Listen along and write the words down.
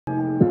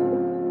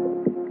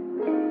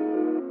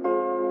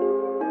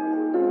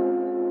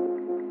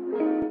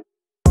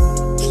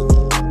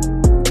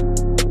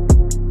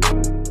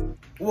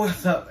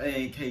What's up,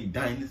 AK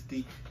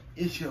Dynasty?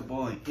 It's your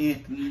boy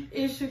Anthony.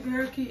 It's your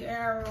girl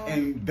Kiara.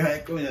 And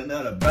back with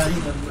another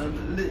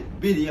lit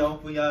video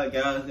for y'all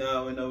guys.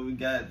 Y'all know we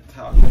got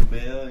Taco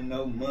Bell,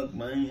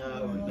 mukbang.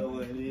 Y'all know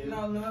what it is.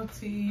 Love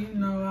tea,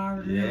 I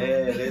already know.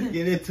 Yeah, let's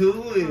get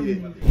into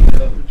it.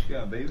 What you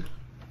got, baby?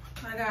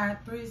 I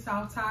got 3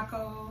 soft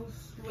tacos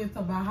with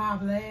a Baja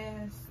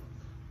Blast.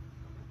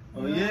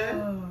 Oh yeah.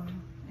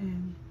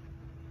 And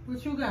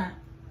what you got?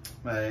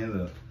 Man,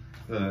 look,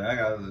 I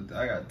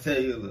got to tell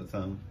you a little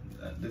something.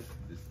 This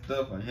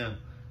stuff right here.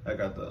 I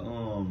got the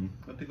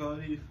what they call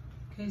these?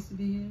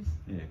 Quesadillas.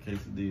 Yeah,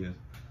 quesadillas.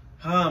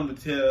 How I'm gonna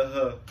tell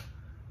her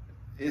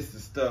it's the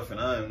stuff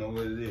and I don't know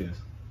what it is.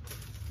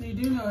 You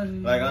do know what it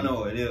is. Like I know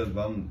what it is,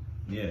 but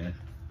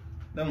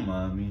don't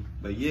mind me.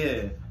 But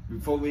yeah,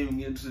 before we even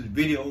get into this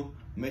video,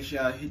 make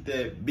sure y'all hit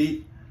that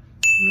big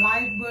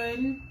like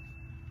button,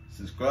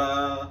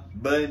 subscribe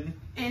button,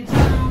 and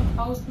turn on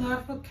post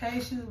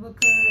notifications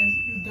because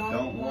you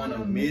don't want to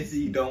miss it.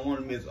 You don't want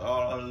to miss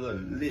all the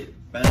little lit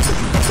back to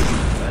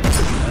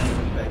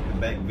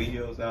back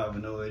videos. I don't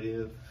even know what it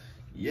is.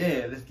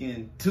 Yeah, let's get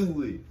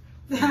into it.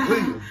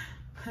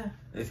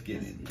 Let's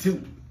get into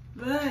it.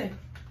 Good.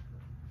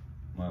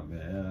 My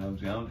bad. I'm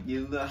get a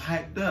little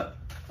hyped up.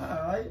 All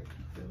right.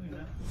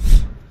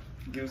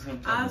 Give us some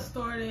time. I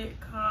started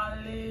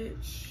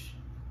college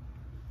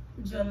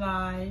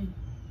July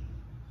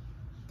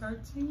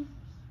 13th.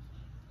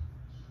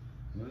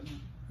 What?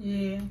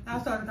 Yeah, I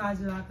started college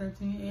July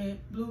 13th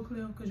at Blue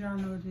Cliff, because y'all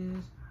know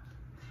this.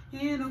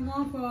 And I'm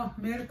going for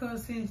medical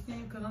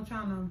assistant because I'm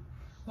trying to,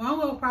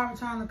 I'm probably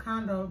trying to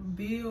kind of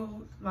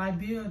build, like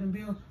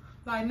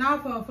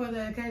not for further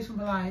education,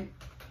 but like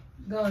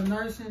the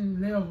nursing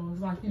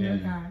levels. Like, you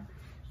got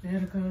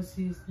medical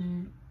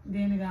assistant,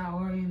 then they got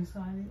RN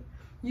side.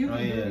 You can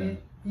do that.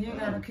 You ain't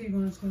got to keep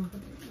going to school for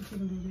that. You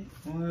can do that.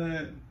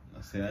 What?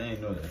 I said, I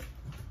ain't know that.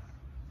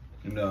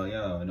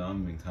 Y'all know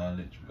I'm in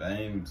college, but I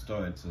ain't even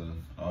started till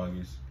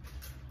August.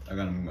 I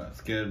gotta make my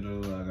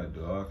schedule, I gotta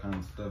do all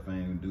kinds of stuff I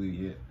ain't even do it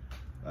yet.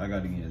 I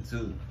gotta get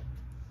into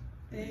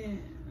it.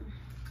 And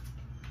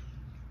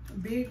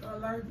big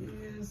alert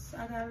is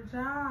I got a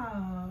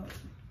job.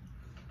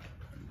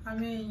 I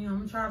mean,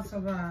 I'm trying to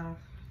survive,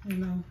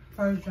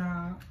 first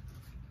job.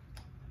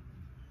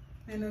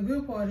 And the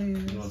good part is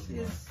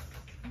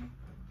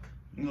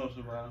you gonna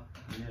survive?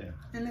 Yeah.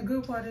 And the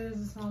good part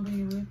is it's gonna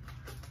be with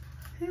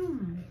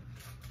him.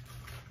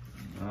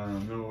 I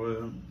don't know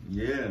what.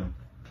 Yeah.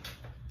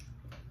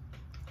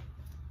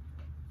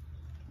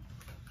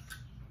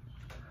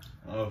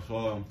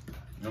 So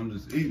I'm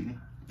just eating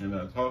and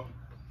I talk.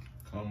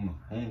 I'm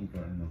hungry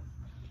right now.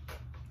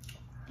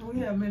 We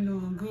have been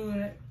doing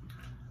good.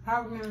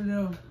 Probably been a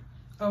little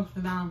ups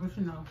and downs,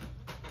 but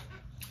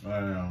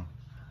Right now.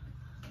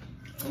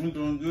 I'm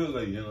doing good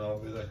lately, I'll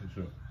be like it,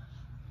 sure.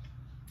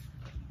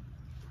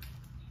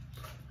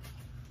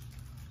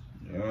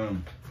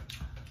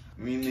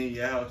 We need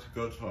y'all to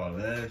go to our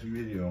last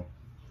video.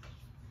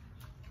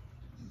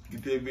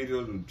 Get that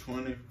video to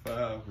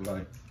 25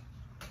 likes.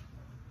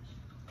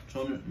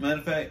 Matter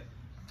of fact,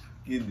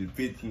 get it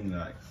 15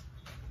 likes.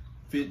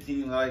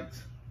 15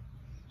 likes,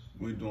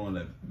 we're doing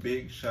a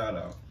big shout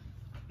out.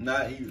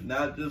 Not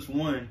just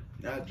one,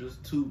 not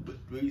just 2, but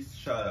 3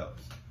 shout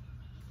outs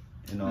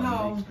in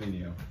our next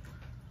video.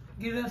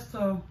 Get us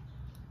to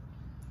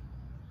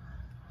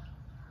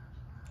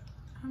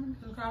how many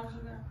subscribers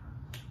you got?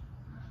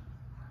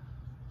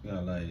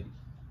 Got like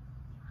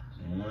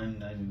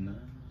 199,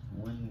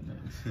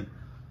 199.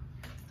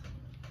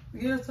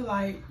 Get us to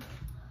like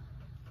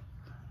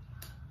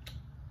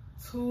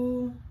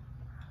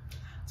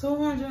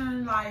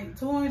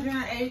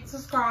 208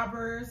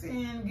 subscribers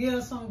and get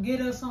us some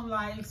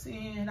likes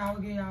and I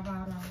will give y'all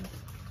 $5.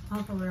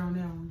 I'm for real on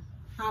that one.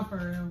 I'm for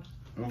real.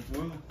 I'm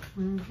for real?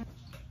 Mm-hmm.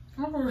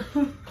 I'm for real.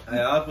 Hey,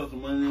 I'll put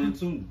some money in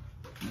too.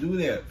 Do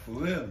that, for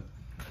real.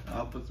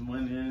 I'll put some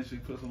money in, she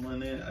put some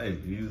money in. Hey,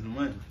 use the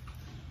money.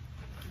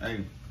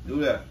 Hey, do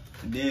that.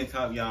 And then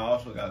y'all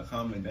also got to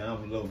comment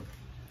down below.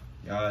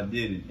 Y'all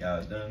did it.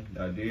 Y'all done.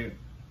 Y'all did.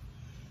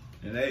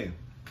 And hey,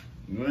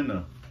 you in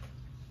there.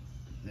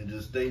 And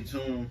just stay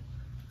tuned.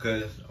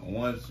 Cause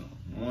once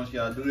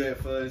y'all do that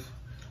for us,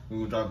 we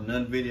will drop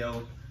another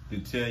video to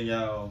tell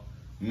y'all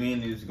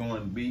when it's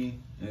going to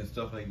be and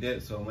stuff like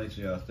that. So make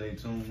sure y'all stay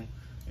tuned.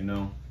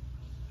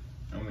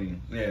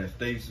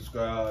 Stay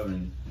subscribed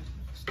and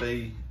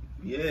stay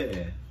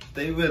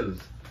with us.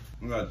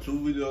 We got 2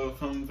 videos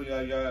coming for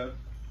y'all guys.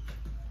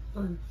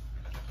 3.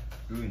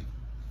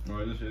 All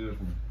right, let's see this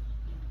one.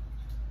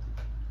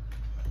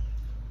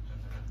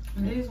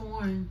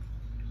 And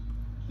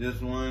this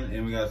one,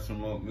 and we got some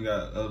more. We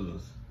got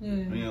others.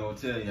 Yeah. We ain't gonna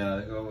tell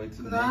y'all. Go wait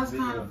till the next next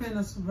video. I was kind of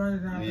finna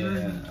subvert it out.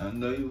 Yeah, I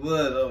know you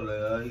was over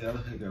there. You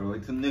gotta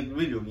wait till the next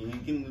video. You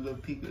ain't getting a little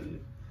peek of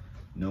it.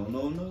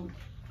 No.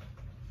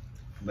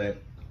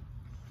 But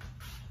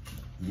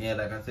yeah,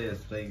 like I said,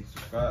 stay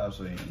subscribed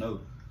so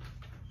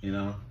you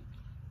know.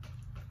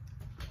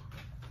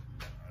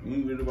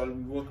 We really about to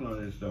be working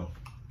on this though.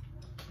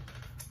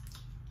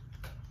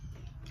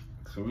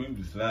 So we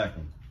be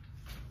slacking.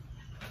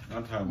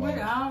 I'm talking But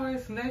about. I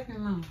always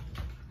selecting them.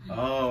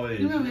 Always.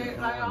 You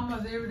remember, like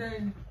almost every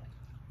day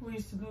we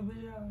used to do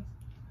videos.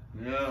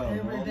 Yeah.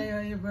 Every day or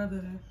every other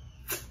day.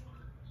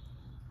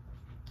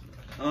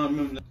 I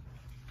remember that.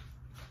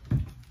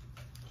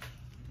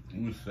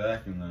 We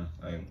slacking now.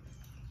 Like,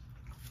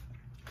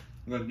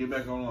 we gotta get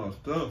back on our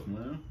stuff,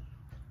 man.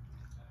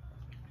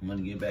 I'm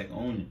gonna get back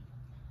on it.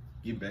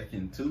 Get back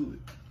into it.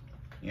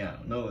 Yeah,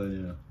 I know it,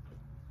 yeah.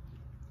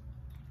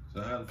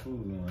 So how the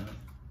food going?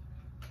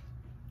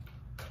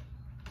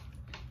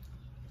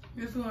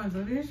 This one's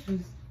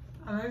delicious.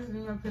 I like to do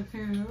my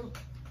pepperoni up.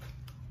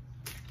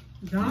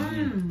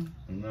 Damn.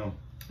 No.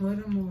 Wait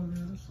a more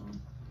little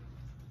something.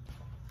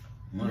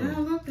 It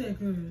don't look that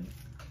good.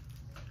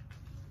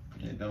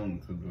 It don't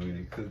cook the way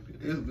they cook it.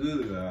 It's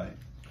good, alright.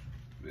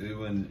 But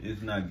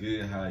it's not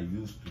good how it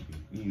used to be.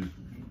 It used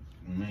to be,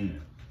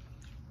 man.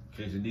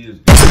 Quesadillas.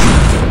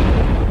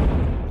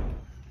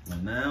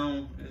 But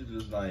now, it's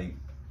just like,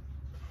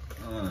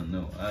 I don't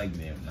know. I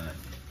give not.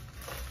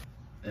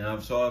 And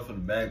I'm sorry for the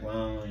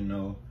background, you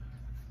know,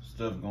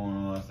 stuff going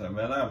on outside.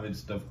 Man, a lot of it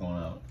stuff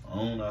going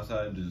on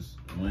outside, just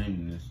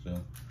raining and stuff.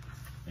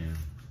 And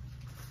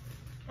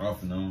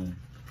off and on.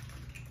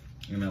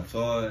 And I'm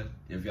sorry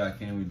if y'all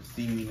can't really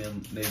see me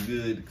that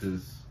good,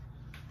 because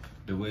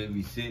the way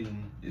we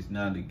sitting is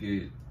not a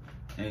good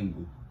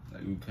angle.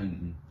 Like we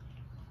couldn't,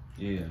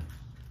 yeah.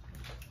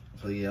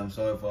 So yeah, I'm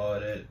sorry for all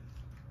that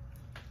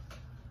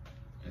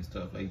and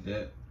stuff like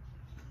that.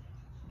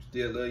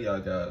 Still love y'all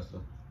guys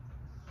though.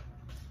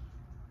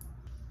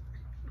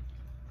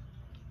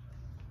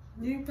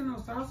 You ain't put no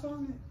sauce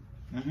on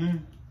it?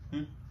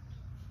 Mm-hmm.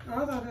 Oh,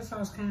 I thought that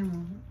sauce came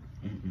on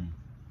it. Mm-mm.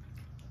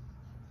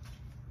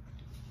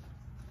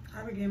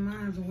 I would get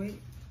mine wet.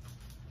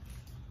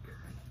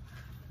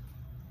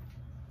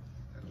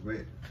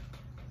 Wet.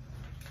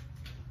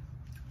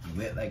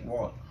 Wet like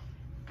water.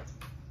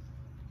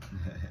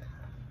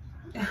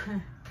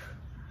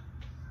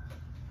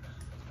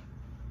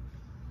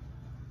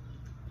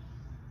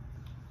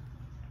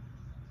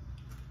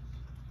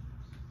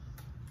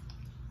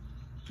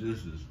 This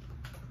is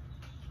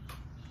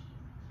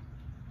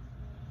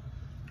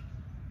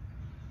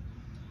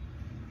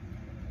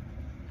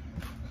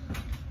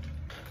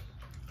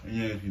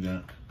yeah, if you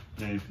got,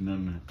 yeah, if you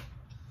done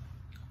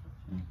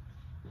that.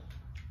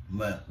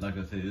 But like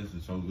I said, this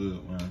is so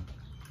good, man.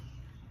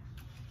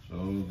 So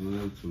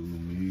good to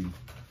me.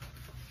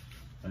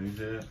 How you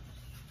say it?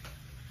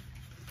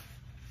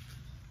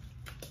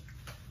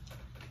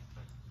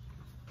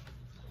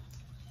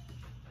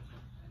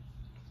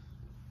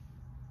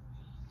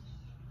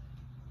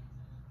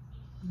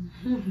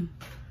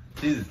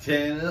 She's just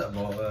tearing it up,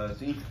 boy.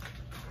 She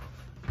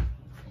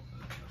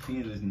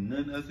ain't listening to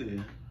nothing I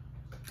said.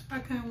 I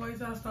can't wait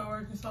till I start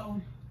working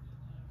so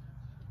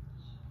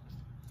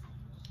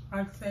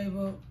I can save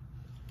up.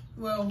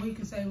 Well, we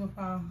can save up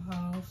our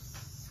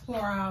house for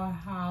our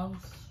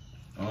house.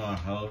 Our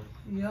house.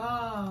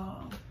 Yeah.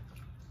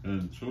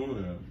 And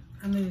true.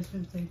 I knew it's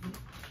gonna take it.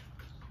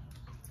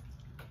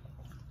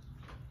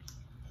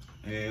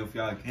 And if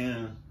y'all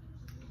can,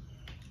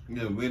 you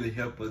know, really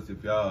help us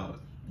if y'all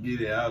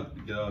get it out,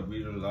 get our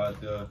videos out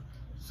there,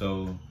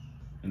 so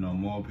you know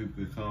more people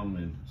can come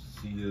and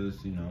see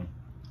us, you know,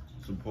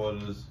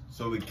 support us,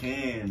 so we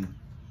can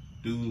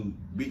do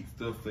big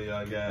stuff for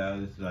y'all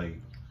guys, like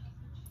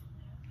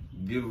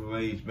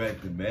giveaways back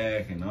to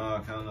back and all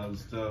kind of other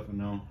stuff, you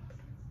know,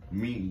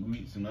 meet and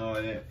greets and all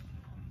that.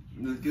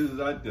 Just get us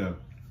out there.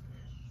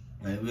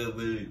 And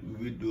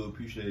we do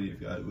appreciate it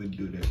if y'all would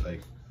do that.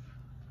 Like,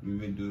 we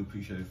really do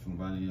appreciate it from the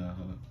bottom of y'all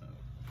heart,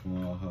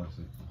 from our hearts,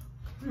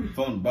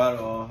 from the bottom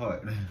of our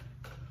heart.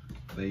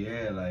 But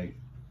yeah, like,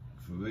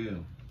 for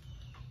real.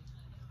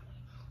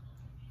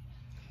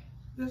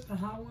 This the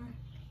hot one?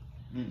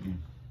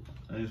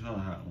 I just want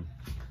a hot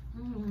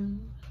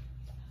one.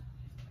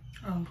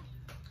 Oh.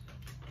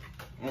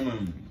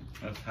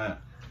 That's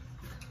hot.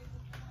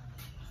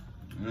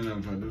 I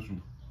never tried this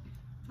one.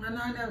 I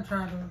know I never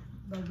tried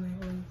the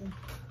Bloveslife.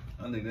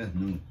 I think that's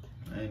new.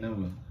 I ain't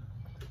never.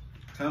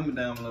 Comment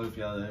down below if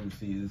y'all ever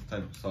see this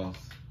type of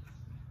sauce.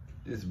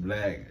 It's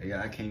black.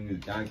 I can't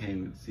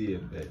even see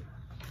it, but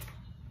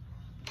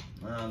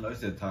I don't know. It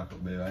said Taco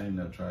Bell. I ain't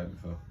never tried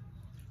it before.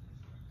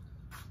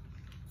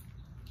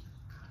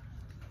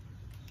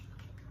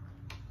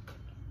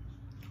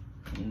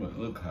 But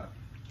look hot.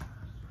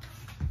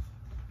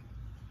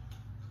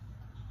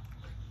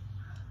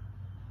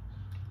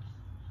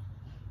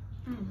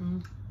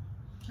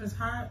 It's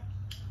hot,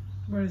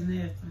 but it's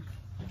nasty.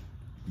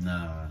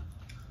 Nah.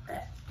 I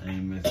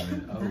ain't messing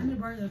with it. Then you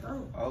burn your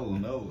throat. Oh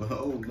no.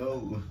 Oh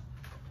no.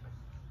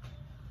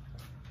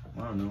 I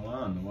don't know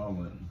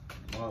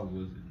why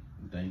was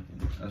it thinking?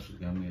 That's what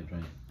got me a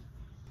drink.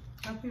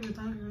 How people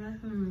thinking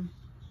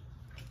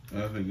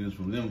that? I think it's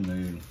from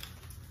lemonade.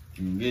 You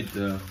can get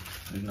there,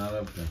 it's not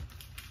up there.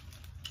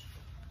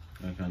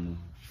 I kind of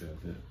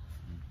felt that.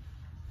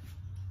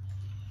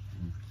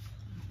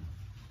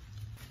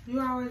 You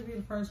always be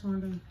the first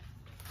one to.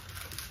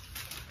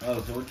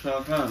 Oh, so what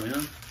y'all call me,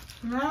 huh?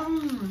 No.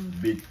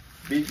 Big.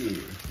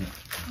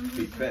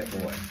 Big fat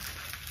boy.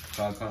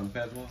 So I call him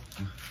fat boy?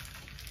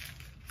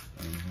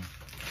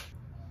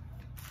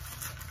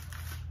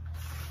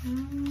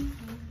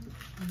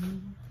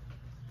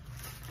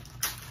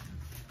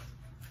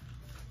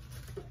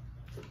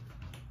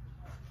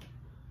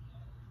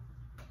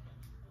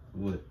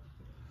 What?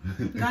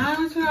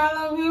 Diamond, you all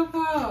over here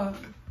for?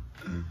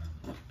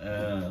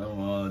 I'm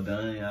all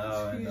done,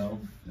 y'all right now.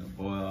 The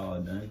boy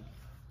all done.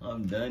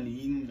 I'm done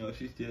eating. No,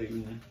 she's still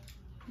eating.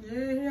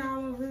 Yeah, he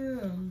all over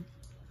here.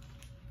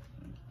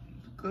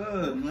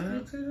 Good, man.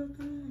 Get to the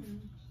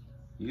thing.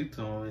 You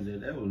told me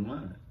that was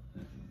mine.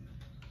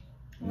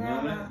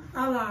 Well,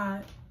 I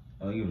lied.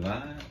 Oh, you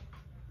lied?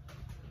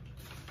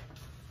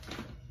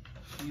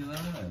 She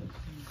lied.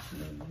 She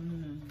said,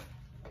 man.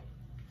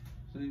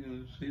 So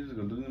she's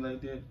gonna do it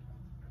like that?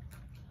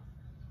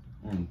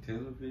 On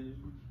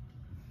television?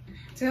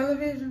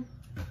 Television?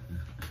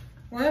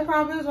 Well, they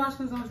probably is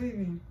watching this on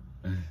TV.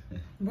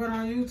 But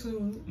on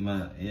YouTube.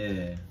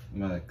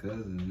 My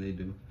cousins, they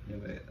do. They're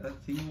like, I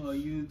seen you on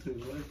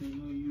YouTube. I seen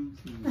you on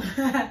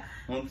YouTube.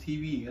 On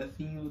TV. I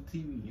seen you on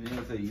TV. They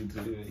don't say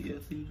YouTube. They're like, yeah, I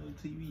seen you on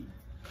TV.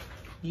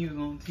 He was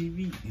on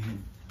TV.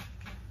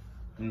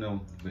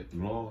 No, but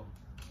Raw.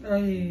 Oh,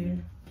 yeah.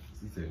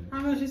 She said, How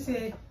much she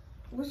said?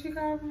 What she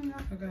called me?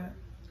 I forgot.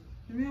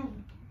 Remember?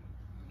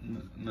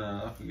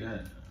 Nah, I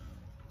forgot.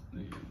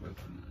 Nigga,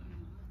 what's the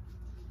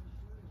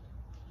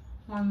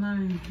My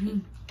name?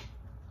 name.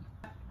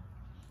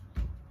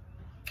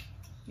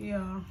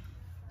 Yeah.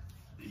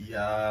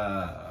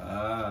 Yeah.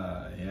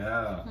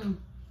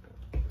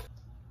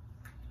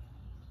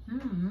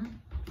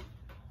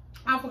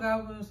 I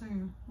forgot what I was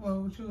saying.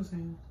 Well, what you were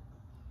saying.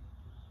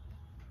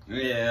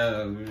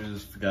 Yeah, we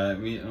just forgot.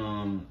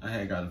 I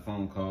had got a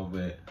phone call,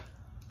 but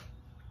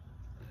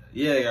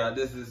yeah, y'all,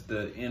 this is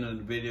the end of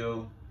the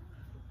video.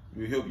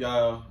 We hope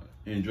y'all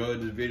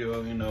enjoyed this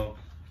video. You know,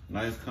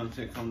 nice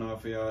content coming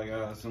out for y'all.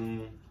 Y'all,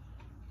 some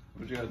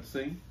what you got to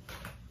say?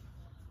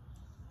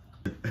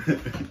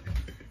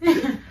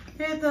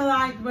 Hit the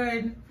like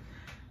button.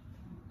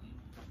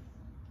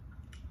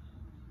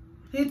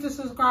 Hit the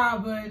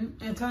subscribe button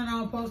and turn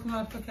on post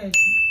notifications.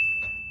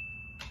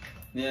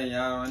 Yeah,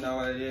 y'all know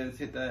what it is.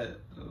 Hit that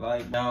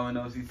like. Y'all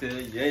know what she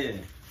said. Yeah.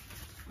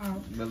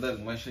 But look,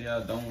 make sure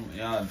y'all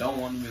don't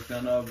want to miss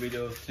none of our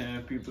videos.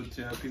 Tell people,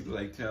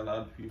 like tell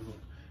other people.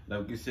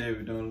 Like we said,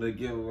 we're doing a little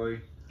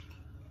giveaway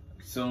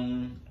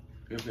soon.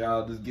 If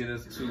y'all just get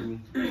us to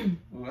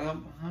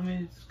how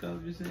many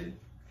subscribers you said?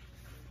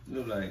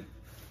 Look like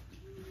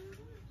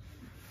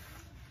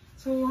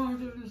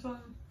 200 or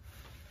something.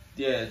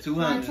 Yeah,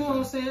 200. Like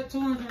 207 or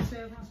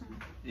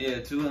something. Yeah,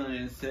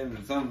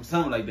 207,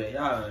 something like that.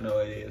 Y'all don't know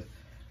what it is.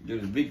 Give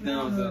us a big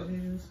thumbs up.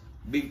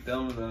 Big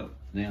thumbs up.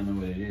 They don't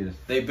know what it is.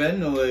 They better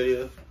know what it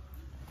is.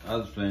 I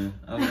was playing.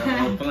 I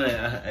was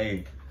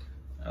playing.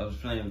 I was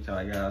playing with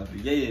y'all guys. But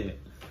yeah.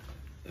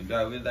 If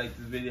y'all really like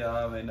this video,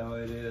 I already know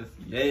what it is.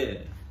 Yeah.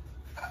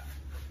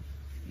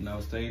 You know,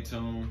 stay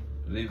tuned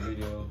for this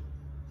video.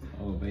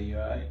 Oh, baby, you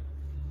alright?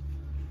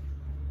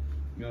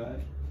 You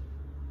alright?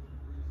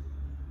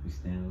 You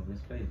stand over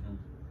his face,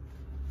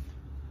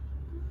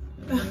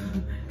 huh?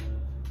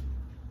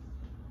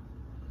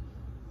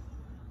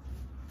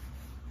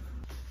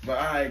 But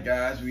alright,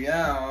 guys, we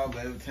out.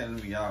 Baby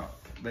telling me out.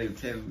 Baby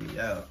telling me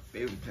out.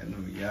 Baby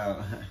telling me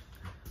out.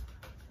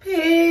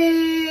 Peace.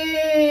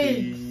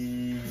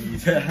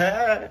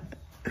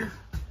 Peace.